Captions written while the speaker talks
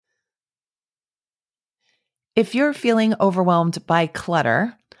If you're feeling overwhelmed by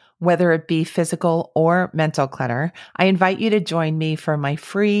clutter, whether it be physical or mental clutter, I invite you to join me for my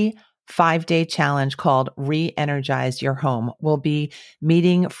free 5-day challenge called Re-Energize Your Home. We'll be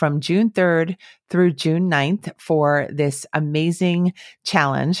meeting from June 3rd through June 9th for this amazing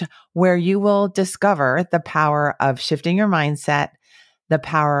challenge where you will discover the power of shifting your mindset, the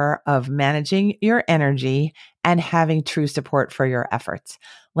power of managing your energy, and having true support for your efforts.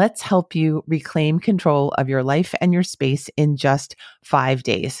 Let's help you reclaim control of your life and your space in just 5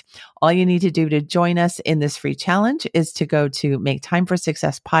 days. All you need to do to join us in this free challenge is to go to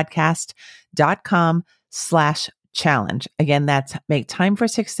maketimeforsuccesspodcast.com/challenge. Again, that's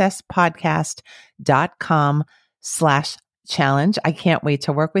maketimeforsuccesspodcast.com/challenge. I can't wait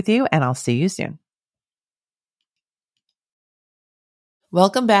to work with you, and I'll see you soon.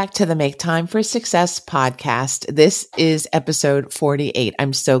 Welcome back to the Make Time for Success podcast. This is episode 48.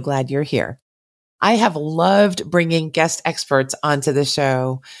 I'm so glad you're here. I have loved bringing guest experts onto the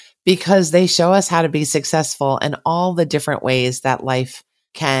show because they show us how to be successful in all the different ways that life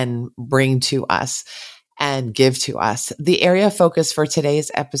can bring to us and give to us. The area of focus for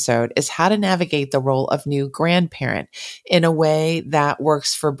today's episode is how to navigate the role of new grandparent in a way that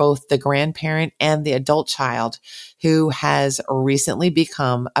works for both the grandparent and the adult child who has recently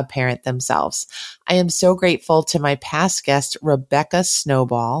become a parent themselves. I am so grateful to my past guest, Rebecca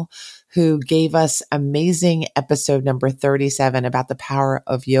Snowball, who gave us amazing episode number 37 about the power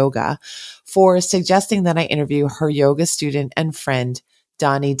of yoga, for suggesting that I interview her yoga student and friend,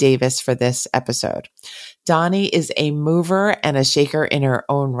 Donnie Davis, for this episode. Donnie is a mover and a shaker in her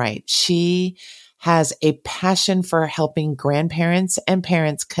own right. She has a passion for helping grandparents and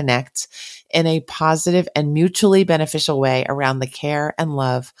parents connect in a positive and mutually beneficial way around the care and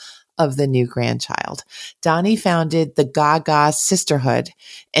love of the new grandchild. Donnie founded the Gaga Sisterhood,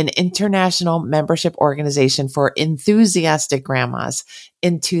 an international membership organization for enthusiastic grandmas,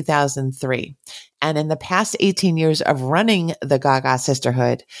 in 2003. And in the past 18 years of running the Gaga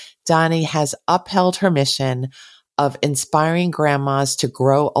Sisterhood, Donnie has upheld her mission of inspiring grandmas to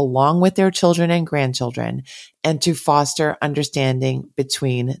grow along with their children and grandchildren and to foster understanding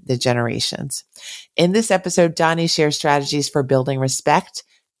between the generations. In this episode, Donnie shares strategies for building respect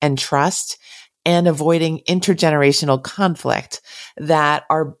and trust and avoiding intergenerational conflict that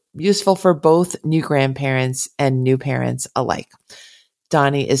are useful for both new grandparents and new parents alike.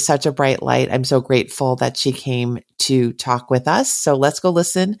 Donnie is such a bright light. I'm so grateful that she came to talk with us. So let's go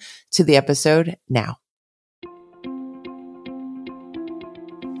listen to the episode now.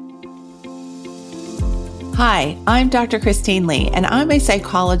 Hi, I'm Dr. Christine Lee, and I'm a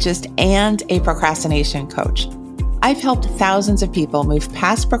psychologist and a procrastination coach. I've helped thousands of people move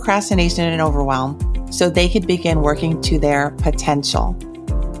past procrastination and overwhelm so they could begin working to their potential.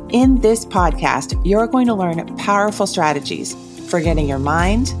 In this podcast, you're going to learn powerful strategies for getting your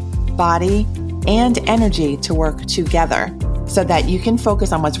mind, body, and energy to work together so that you can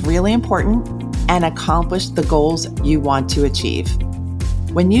focus on what's really important and accomplish the goals you want to achieve.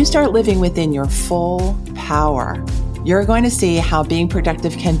 When you start living within your full power, you're going to see how being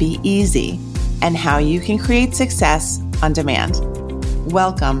productive can be easy and how you can create success on demand.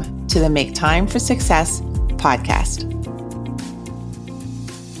 Welcome to the Make Time for Success podcast.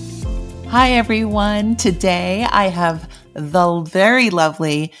 Hi, everyone. Today I have the very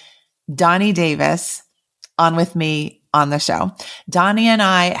lovely Donnie Davis on with me on the show. Donnie and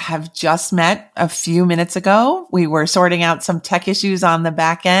I have just met a few minutes ago. We were sorting out some tech issues on the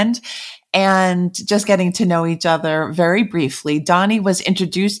back end and just getting to know each other very briefly. Donnie was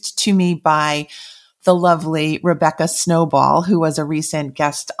introduced to me by the lovely Rebecca Snowball, who was a recent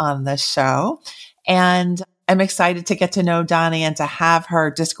guest on the show. And I'm excited to get to know Donnie and to have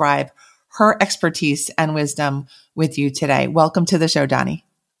her describe her expertise and wisdom with you today. Welcome to the show, Donnie.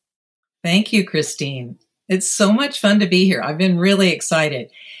 Thank you, Christine. It's so much fun to be here. I've been really excited.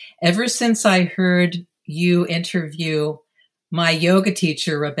 Ever since I heard you interview my yoga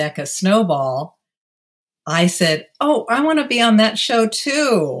teacher, Rebecca Snowball, I said, oh, I want to be on that show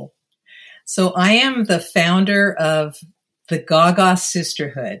too. So I am the founder of the Gaga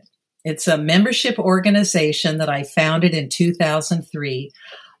Sisterhood. It's a membership organization that I founded in 2003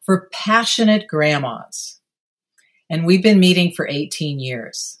 for passionate grandmas. And we've been meeting for 18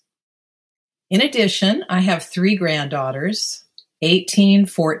 years. In addition, I have 3 granddaughters, 18,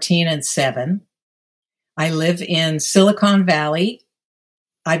 14, and 7. I live in Silicon Valley.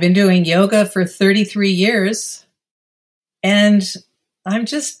 I've been doing yoga for 33 years, and I'm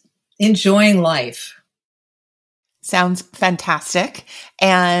just enjoying life. Sounds fantastic.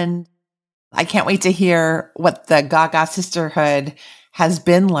 And I can't wait to hear what the Gaga Sisterhood has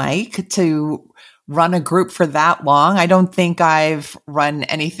been like to run a group for that long. I don't think I've run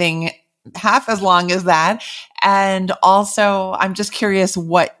anything half as long as that. And also, I'm just curious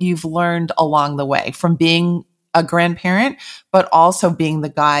what you've learned along the way from being a grandparent, but also being the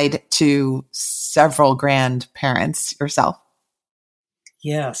guide to several grandparents yourself.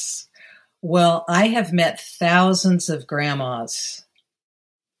 Yes. Well, I have met thousands of grandmas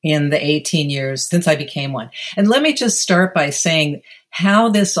in the 18 years since I became one. And let me just start by saying how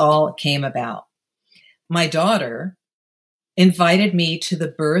this all came about. My daughter invited me to the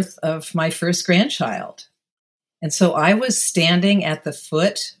birth of my first grandchild. And so I was standing at the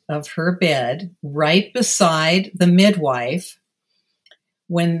foot of her bed, right beside the midwife,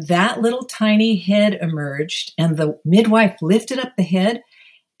 when that little tiny head emerged and the midwife lifted up the head.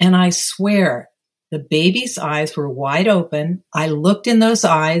 And I swear, the baby's eyes were wide open. I looked in those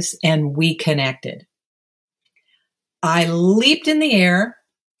eyes and we connected. I leaped in the air.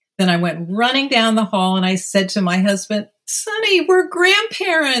 Then I went running down the hall and I said to my husband, Sonny, we're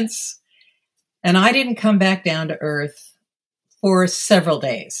grandparents. And I didn't come back down to earth for several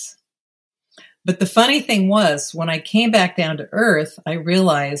days. But the funny thing was, when I came back down to earth, I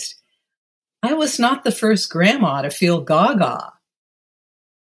realized I was not the first grandma to feel gaga.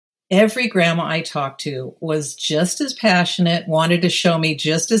 Every grandma I talked to was just as passionate, wanted to show me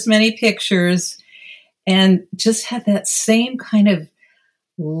just as many pictures, and just had that same kind of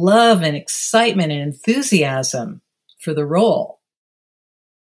love and excitement and enthusiasm for the role.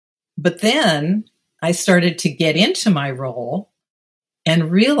 But then I started to get into my role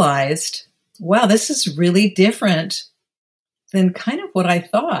and realized, wow, this is really different than kind of what I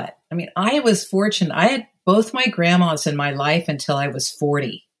thought. I mean, I was fortunate. I had both my grandmas in my life until I was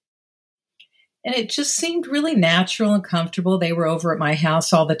 40. And it just seemed really natural and comfortable. They were over at my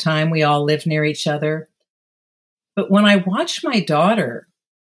house all the time. We all lived near each other. But when I watched my daughter,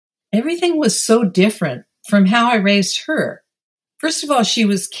 everything was so different from how I raised her. First of all, she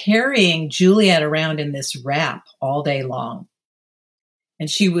was carrying Juliet around in this wrap all day long. And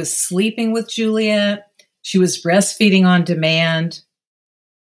she was sleeping with Juliet. She was breastfeeding on demand.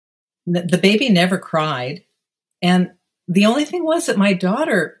 The baby never cried. And the only thing was that my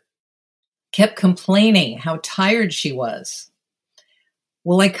daughter kept complaining how tired she was.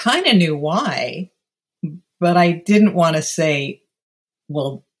 Well, I kind of knew why, but I didn't want to say,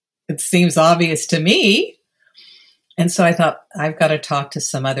 well, it seems obvious to me. And so I thought, I've got to talk to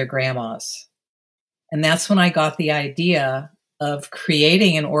some other grandmas. And that's when I got the idea of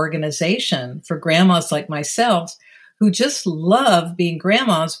creating an organization for grandmas like myself who just love being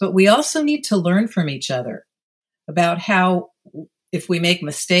grandmas, but we also need to learn from each other about how, if we make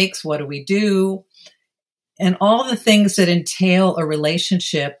mistakes, what do we do? And all the things that entail a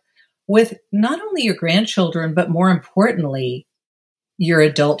relationship with not only your grandchildren, but more importantly, your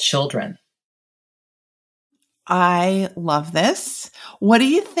adult children. I love this. What do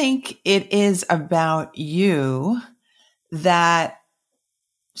you think it is about you that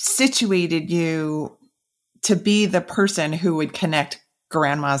situated you to be the person who would connect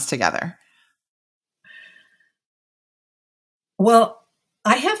grandmas together? Well,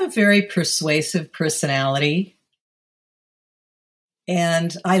 I have a very persuasive personality,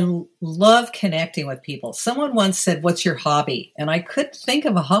 and I love connecting with people. Someone once said, "What's your hobby?" And I couldn't think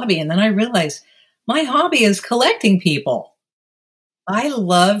of a hobby, and then I realized my hobby is collecting people. I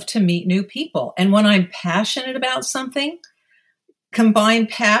love to meet new people, and when I'm passionate about something, combine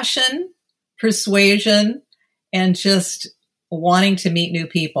passion, persuasion, and just wanting to meet new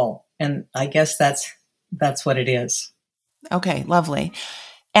people. And I guess that's what it is. Okay, lovely.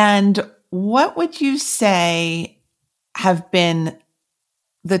 And what would you say have been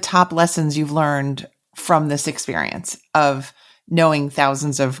the top lessons you've learned from this experience of knowing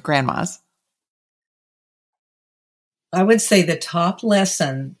thousands of grandmas? I would say the top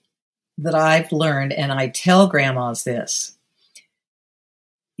lesson that I've learned, and I tell grandmas this,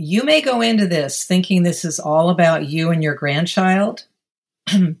 you may go into this thinking this is all about you and your grandchild,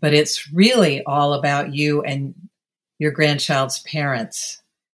 but it's really all about you and your grandchild's parents.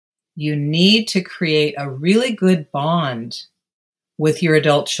 You need to create a really good bond with your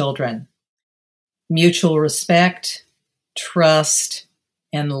adult children. Mutual respect, trust,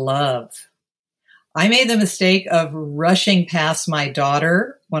 and love. I made the mistake of rushing past my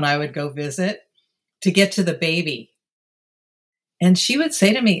daughter when I would go visit to get to the baby. And she would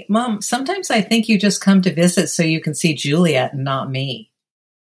say to me, "Mom, sometimes I think you just come to visit so you can see Juliet and not me."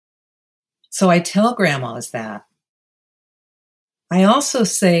 So I tell grandmas that. I also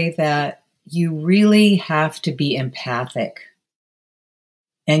say that you really have to be empathic,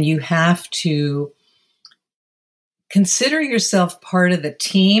 and you have to consider yourself part of the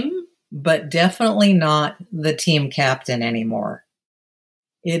team but definitely not the team captain anymore.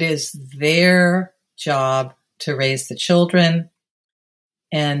 It is their job to raise the children.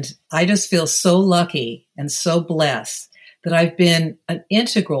 And I just feel so lucky and so blessed that I've been an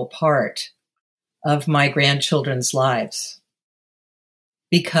integral part of my grandchildren's lives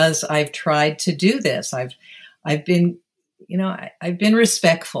because I've tried to do this. I've been, I've been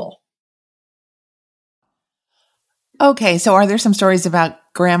respectful. Okay, so are there some stories about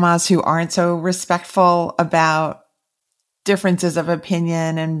grandmas who aren't so respectful about differences of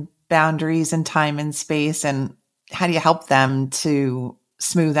opinion and boundaries and time and space? And how do you help them to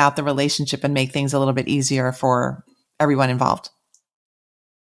smooth out the relationship and make things a little bit easier for everyone involved?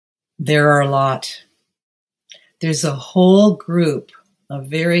 There are a lot. There's a whole group, a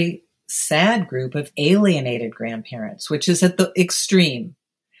very sad group of alienated grandparents, which is at the extreme.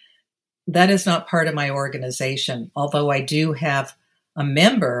 That is not part of my organization, although I do have a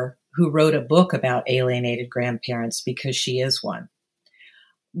member who wrote a book about alienated grandparents because she is one.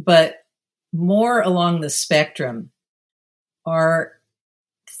 But more along the spectrum are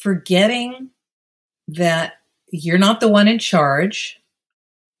forgetting that you're not the one in charge,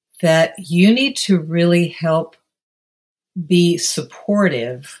 that you need to really help be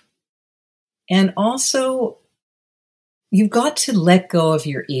supportive. And also, you've got to let go of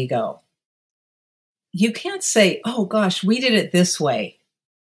your ego. You can't say, oh gosh, we did it this way.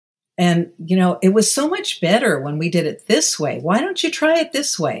 And, it was so much better when we did it this way. Why don't you try it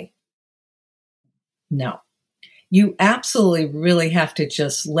this way? No. You absolutely really have to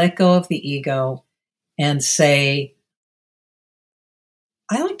just let go of the ego and say,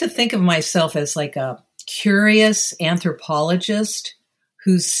 I like to think of myself as like a curious anthropologist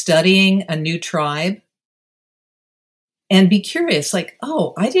who's studying a new tribe. And be curious, like,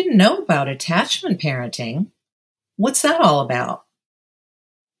 oh, I didn't know about attachment parenting. What's that all about?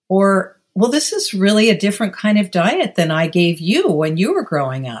 Or, well, this is really a different kind of diet than I gave you when you were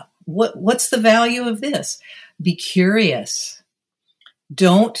growing up. What's the value of this? Be curious.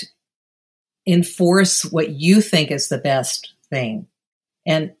 Don't enforce what you think is the best thing.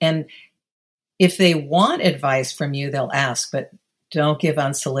 And if they want advice from you, they'll ask, but don't give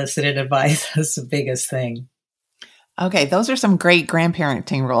unsolicited advice. That's the biggest thing. Okay, those are some great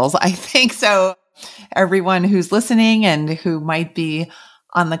grandparenting rules. I think so. Everyone who's listening and who might be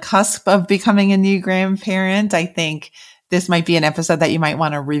on the cusp of becoming a new grandparent, I think this might be an episode that you might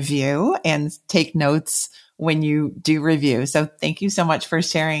want to review and take notes when you do review. So thank you so much for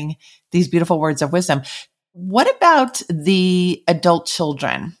sharing these beautiful words of wisdom. What about the adult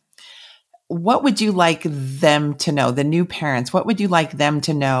children? What would you like them to know, the new parents? What would you like them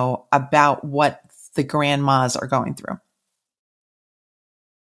to know about what the grandmas are going through?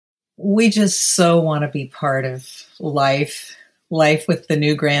 We just so want to be part of life with the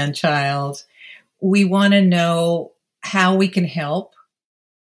new grandchild. We want to know how we can help.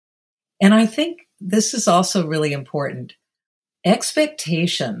 And I think this is also really important.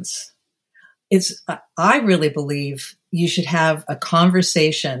 Expectations. I really believe you should have a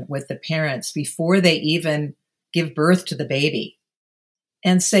conversation with the parents before they even give birth to the baby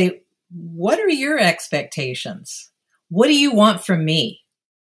and say, what are your expectations? What do you want from me?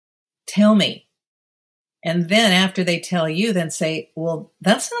 Tell me. And then after they tell you, then say, well,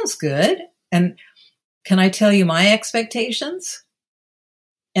 that sounds good. And can I tell you my expectations?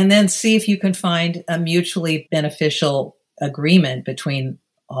 And then see if you can find a mutually beneficial agreement between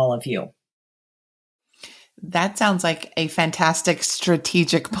all of you. That sounds like a fantastic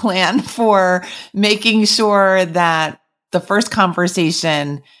strategic plan for making sure that the first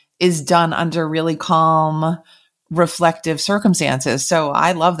conversation is done under really calm, reflective circumstances. So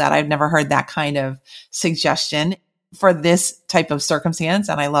I love that. I've never heard that kind of suggestion for this type of circumstance,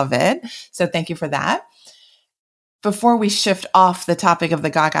 and I love it. So thank you for that. Before we shift off the topic of the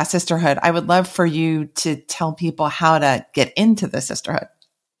Gaga Sisterhood, I would love for you to tell people how to get into the sisterhood.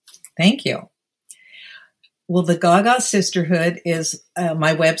 Thank you. Well, the Gaga Sisterhood is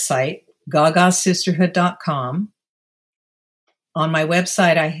my website, gagasisterhood.com. On my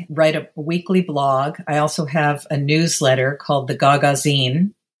website, I write a weekly blog. I also have a newsletter called the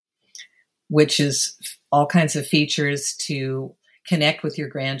Gagazine, which is all kinds of features to connect with your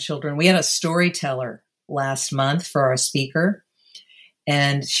grandchildren. We had a storyteller last month for our speaker,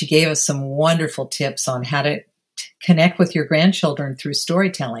 and she gave us some wonderful tips on how to connect with your grandchildren through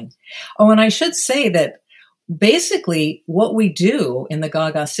storytelling. Oh, and I should say that basically what we do in the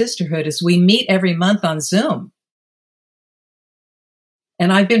Gaga Sisterhood is we meet every month on Zoom.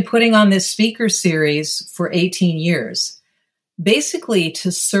 And I've been putting on this speaker series for 18 years, basically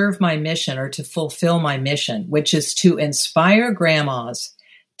to serve my mission or to fulfill my mission, which is to inspire grandmas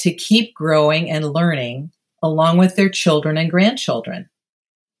to keep growing and learning along with their children and grandchildren.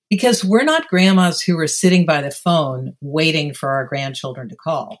 Because we're not grandmas who are sitting by the phone waiting for our grandchildren to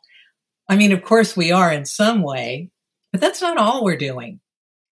call. I mean, of course we are in some way, but that's not all we're doing.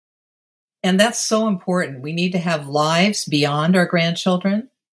 And that's so important. We need to have lives beyond our grandchildren.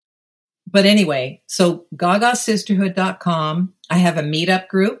 But anyway, so gagasisterhood.com. I have a meetup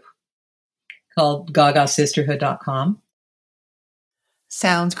group called gagasisterhood.com.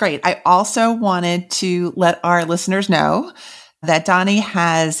 Sounds great. I also wanted to let our listeners know that Doni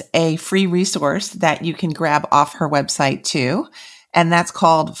has a free resource that you can grab off her website too. And that's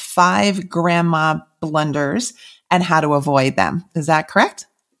called 5 Grandma Blunders and How to Avoid Them. Is that correct?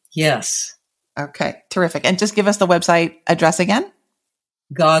 Yes. Okay, terrific. And just give us the website address again.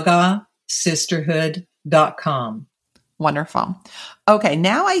 gagasisterhood.com. Wonderful. Okay,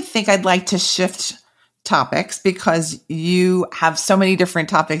 now I think I'd like to shift topics because you have so many different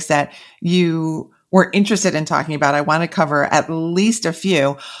topics that you were interested in talking about. I want to cover at least a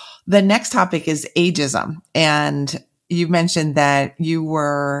few. The next topic is ageism. And you mentioned that you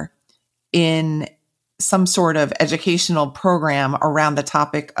were in some sort of educational program around the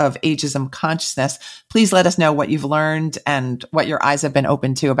topic of ageism consciousness. Please let us know what you've learned and what your eyes have been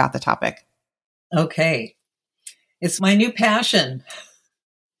open to about the topic. Okay. It's my new passion.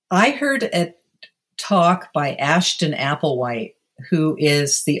 I heard a talk by Ashton Applewhite, who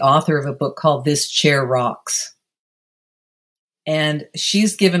is the author of a book called This Chair Rocks. And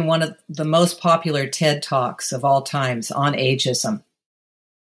she's given one of the most popular TED Talks of all times on ageism.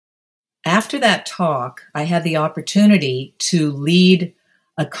 After that talk, I had the opportunity to lead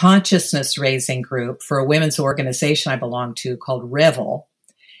a consciousness raising group for a women's organization I belong to called Revel.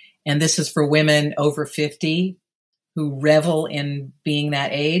 And this is for women over 50 who revel in being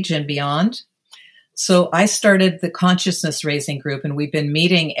that age and beyond. So I started the consciousness raising group, and we've been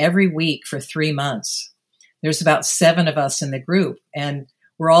meeting every week for 3 months. There's about 7 of us in the group, and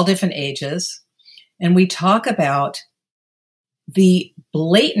we're all different ages. And we talk about the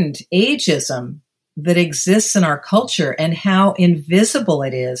blatant ageism that exists in our culture and how invisible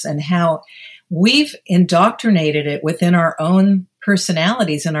it is and how we've indoctrinated it within our own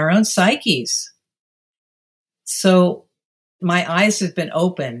personalities and our own psyches. So my eyes have been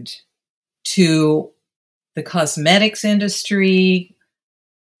opened to the cosmetics industry,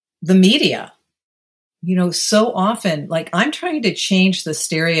 the media. You know, so often, like I'm trying to change the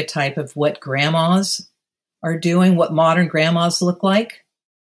stereotype of what grandmas are doing, what modern grandmas look like.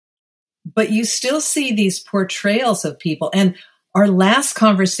 But you still see these portrayals of people. And our last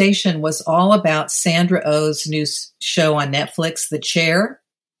conversation was all about Sandra Oh's new show on Netflix, The Chair.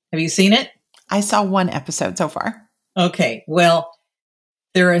 Have you seen it? I saw 1 episode so far. Okay. Well,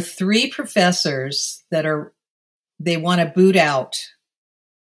 there are 3 professors they want to boot out.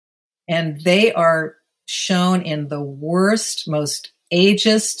 And they are shown in the worst, most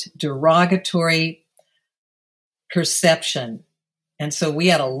ageist, derogatory perception. And so we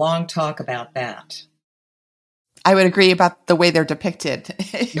had a long talk about that. I would agree about the way they're depicted.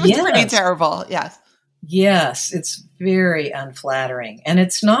 It was pretty terrible. Yes. Yes, it's very unflattering and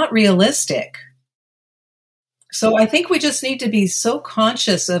it's not realistic. So I think we just need to be so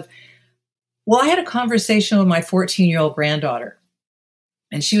conscious of, well, I had a conversation with my 14-year-old granddaughter,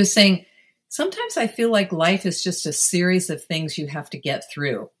 and she was saying, sometimes I feel like life is just a series of things you have to get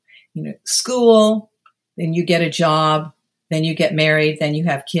through. You know, school, then you get a job, then you get married, then you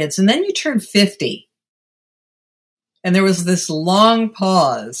have kids, and then you turn 50. And there was this long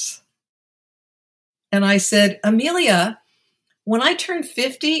pause. And I said, Amelia, when I turned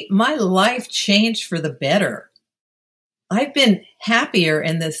 50, my life changed for the better. I've been happier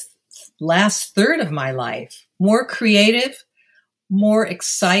in this last third of my life, more creative, more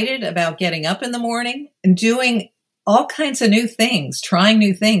excited about getting up in the morning and doing all kinds of new things, trying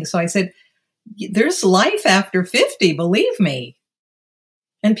new things. So I said, there's life after 50, believe me.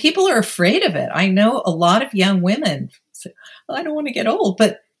 And people are afraid of it. I know a lot of young women say, I don't want to get old,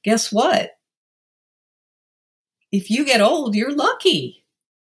 but guess what? If you get old, you're lucky.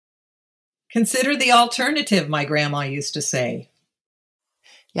 Consider the alternative, my grandma used to say.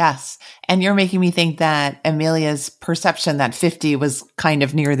 Yes. And you're making me think that Amelia's perception that 50 was kind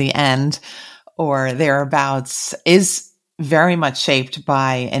of near the end or thereabouts is very much shaped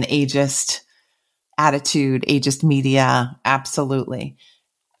by an ageist attitude, ageist media. Absolutely.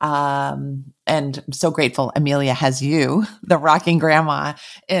 And I'm so grateful Amelia has you, the rocking grandma,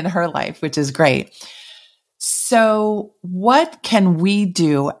 in her life, which is great. So what can we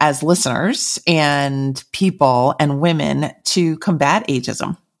do as listeners and people and women to combat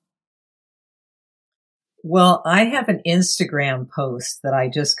ageism? Well, I have an Instagram post that I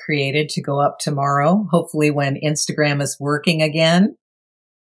just created to go up tomorrow, hopefully when Instagram is working again.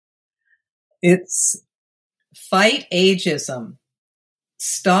 It's fight ageism.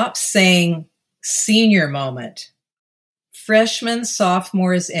 Stop saying senior moment. Freshmen,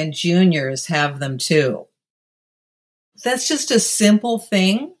 sophomores, and juniors have them too. That's just a simple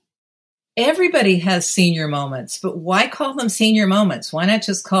thing. Everybody has senior moments, but why call them senior moments? Why not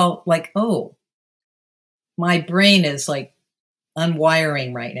just call oh, my brain is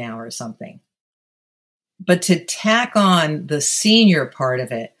unwiring right now or something. But to tack on the senior part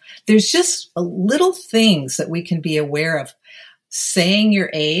of it, there's just little things that we can be aware of. Saying your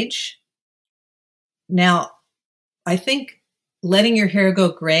age. Now, I think letting your hair go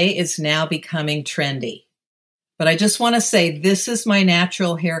gray is now becoming trendy. But I just want to say this is my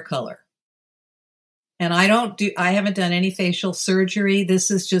natural hair color. And I haven't done any facial surgery.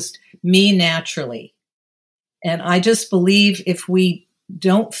 This is just me naturally. And I just believe if we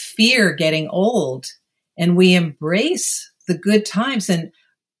don't fear getting old and we embrace the good times and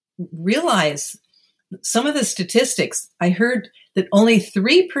realize some of the statistics, I heard that only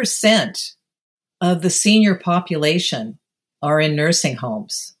 3% of the senior population are in nursing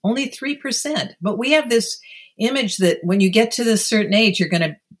homes. Only 3%. But we have this image that when you get to this certain age, you're going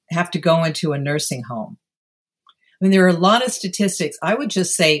to have to go into a nursing home. I mean, there are a lot of statistics. I would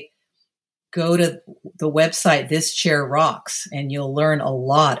just say, go to the website, This Chair Rocks, and you'll learn a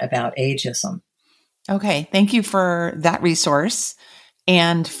lot about ageism. Okay. Thank you for that resource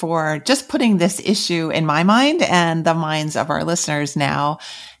and for just putting this issue in my mind and the minds of our listeners now.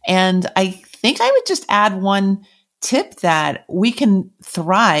 And I think I would just add one tip that we can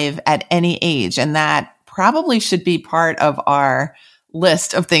thrive at any age, and that probably should be part of our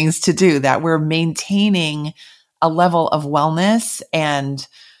list of things to do, that we're maintaining a level of wellness and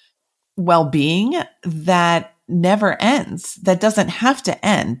well-being that never ends, that doesn't have to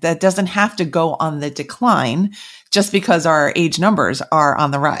end, that doesn't have to go on the decline just because our age numbers are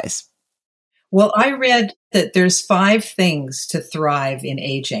on the rise. Well, I read that there's 5 things to thrive in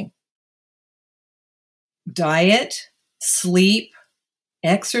aging: diet, sleep,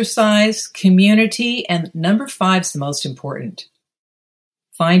 exercise, community, and number 5 is the most important.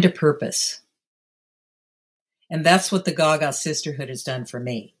 Find a purpose. And that's what the Gaga Sisterhood has done for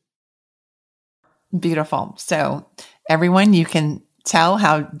me. Beautiful. So everyone, you can tell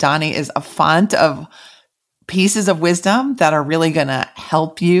how Doni is a font of pieces of wisdom that are really going to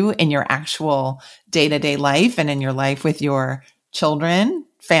help you in your actual day-to-day life and in your life with your children,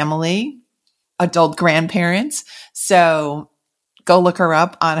 family, adult grandparents. So go look her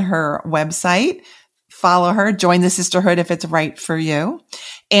up on her website, follow her, join the sisterhood if it's right for you.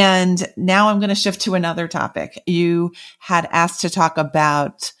 And now I'm going to shift to another topic. You had asked to talk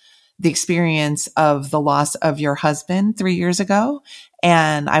about the experience of the loss of your husband 3 years ago.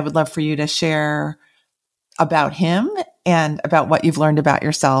 And I would love for you to share about him and about what you've learned about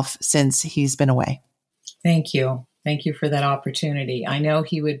yourself since he's been away. Thank you. Thank you for that opportunity. I know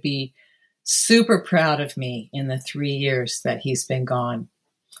he would be super proud of me in the 3 years that he's been gone.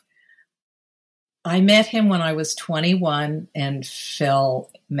 I met him when I was 21 and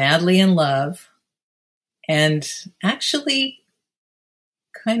fell madly in love, and actually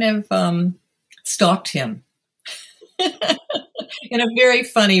kind of stalked him in a very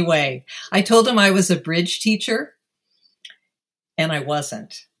funny way. I told him I was a bridge teacher, and I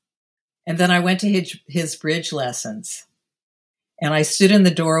wasn't. And then I went to his bridge lessons, and I stood in the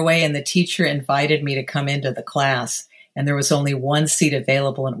doorway, and the teacher invited me to come into the class, and there was only one seat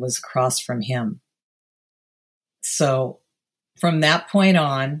available, and it was across from him. So from that point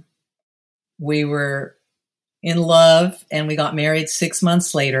on, we were in love, and we got married 6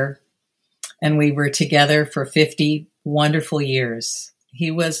 months later, and we were together for 50 wonderful years. He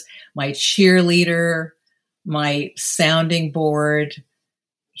was my cheerleader, my sounding board.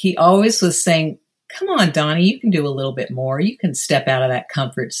 He always was saying, "Come on, Doni, you can do a little bit more. You can step out of that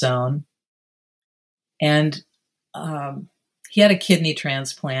comfort zone." And he had a kidney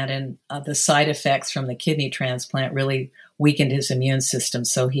transplant, and the side effects from the kidney transplant really weakened his immune system.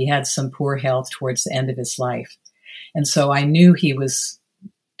 So he had some poor health towards the end of his life. And so I knew he was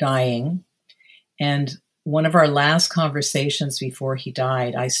dying. And one of our last conversations before he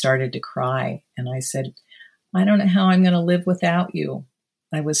died, I started to cry. And I said, "I don't know how I'm going to live without you."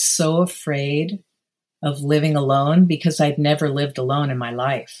 I was so afraid of living alone because I'd never lived alone in my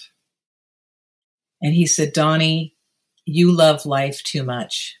life. And he said, "Doni, you love life too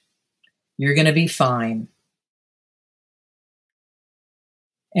much. You're going to be fine."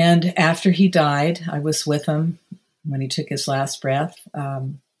 And after he died, I was with him when he took his last breath.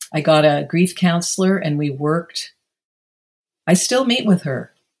 I got a grief counselor and we worked. I still meet with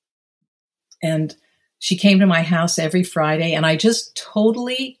her. And she came to my house every Friday, and I just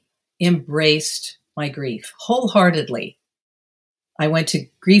totally embraced my grief wholeheartedly. I went to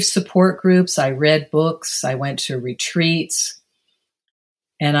grief support groups. I read books. I went to retreats.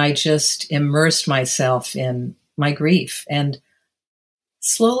 And I just immersed myself in my grief. And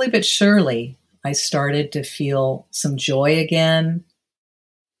slowly but surely, I started to feel some joy again.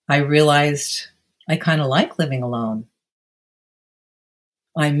 I realized I kind of like living alone.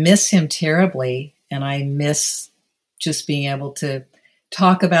 I miss him terribly, and I miss just being able to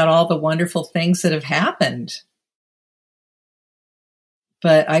talk about all the wonderful things that have happened.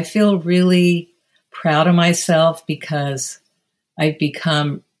 But I feel really proud of myself because I've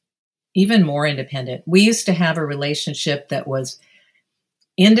become even more independent. We used to have a relationship that was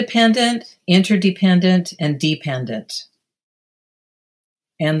independent, interdependent, and dependent.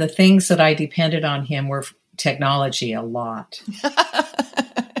 And the things that I depended on him were technology a lot.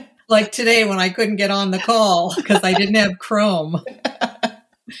 Like today when I couldn't get on the call because I didn't have Chrome.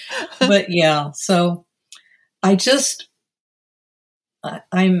 But yeah, so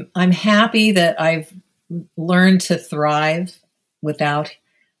I'm happy that I've learned to thrive without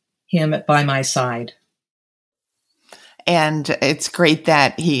him by my side. And it's great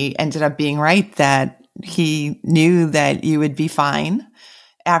that he ended up being right, that he knew that you would be fine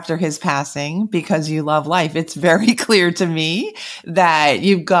after his passing because you love life. It's very clear to me that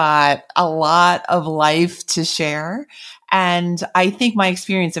you've got a lot of life to share. And I think my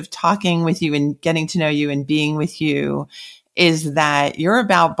experience of talking with you and getting to know you and being with you is that you're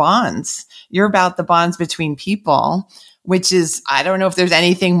about bonds. You're about the bonds between people, which is, I don't know if there's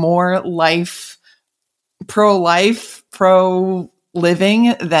anything more pro-life,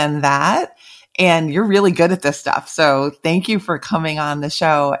 pro-living than that. And you're really good at this stuff. So thank you for coming on the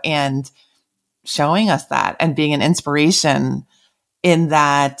show and showing us that and being an inspiration in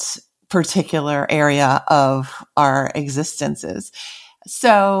that particular area of our existences.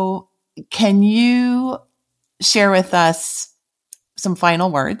 So can you share with us some final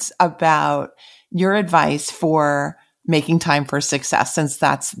words about your advice for making time for success, since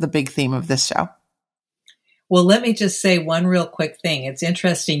that's the big theme of this show? Well, let me just say one real quick thing. It's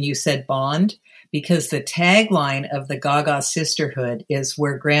interesting you said bond, because the tagline of the Gaga Sisterhood is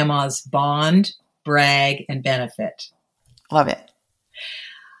where grandmas bond, brag, and benefit. Love it.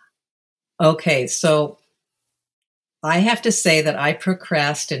 Okay, so I have to say that I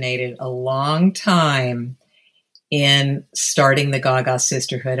procrastinated a long time in starting the Gaga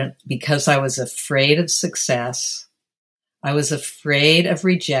Sisterhood because I was afraid of success. I was afraid of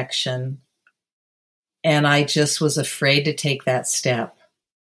rejection. And I just was afraid to take that step.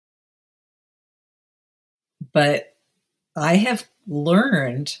 But I have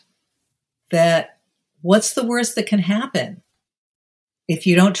learned that what's the worst that can happen if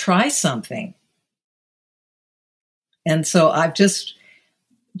you don't try something? And so I've just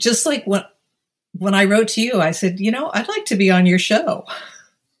like when I wrote to you, I said, I'd like to be on your show.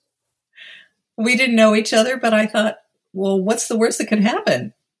 We didn't know each other, but I thought, well, what's the worst that could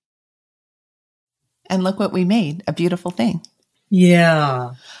happen? And look what we made, a beautiful thing.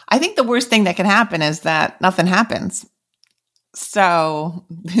 Yeah. I think the worst thing that can happen is that nothing happens. So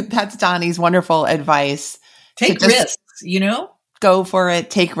that's Donnie's wonderful advice. Take risks, Go for it.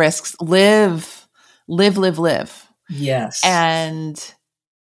 Take risks. Live. Yes. And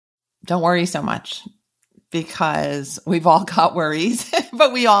don't worry so much, because we've all got worries,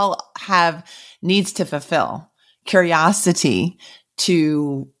 but we all have needs to fulfill, curiosity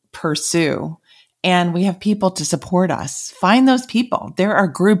to pursue. And we have people to support us. Find those people. There are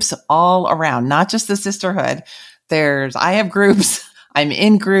groups all around, not just the sisterhood. I have groups. I'm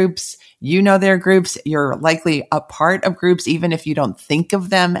in groups. There are groups. You're likely a part of groups, even if you don't think of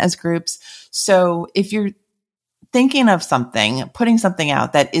them as groups. So if you're thinking of something, putting something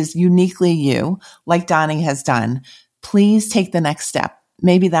out that is uniquely you, like Donnie has done, please take the next step.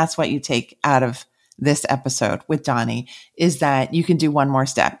 Maybe that's what you take out of this episode with Donnie, is that you can do one more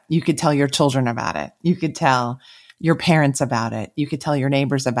step. You could tell your children about it. You could tell your parents about it. You could tell your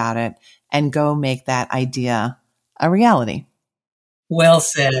neighbors about it, and go make that idea a reality. Well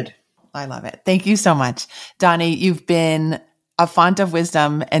said. I love it. Thank you so much. Donnie, you've been a font of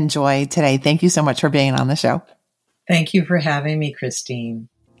wisdom and joy today. Thank you so much for being on the show. Thank you for having me, Christine.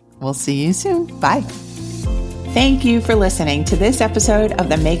 We'll see you soon. Bye. Thank you for listening to this episode of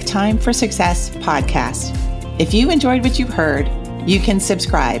the Make Time for Success podcast. If you enjoyed what you've heard, you can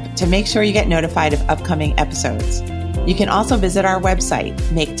subscribe to make sure you get notified of upcoming episodes. You can also visit our website,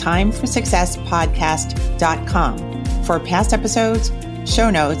 maketimeforsuccesspodcast.com, for past episodes, show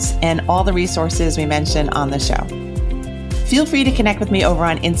notes, and all the resources we mention on the show. Feel free to connect with me over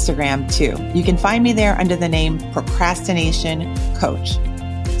on Instagram too. You can find me there under the name Procrastination Coach.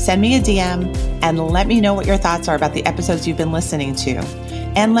 Send me a DM and let me know what your thoughts are about the episodes you've been listening to.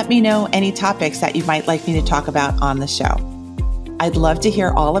 And let me know any topics that you might like me to talk about on the show. I'd love to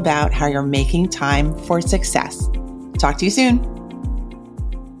hear all about how you're making time for success. Talk to you soon.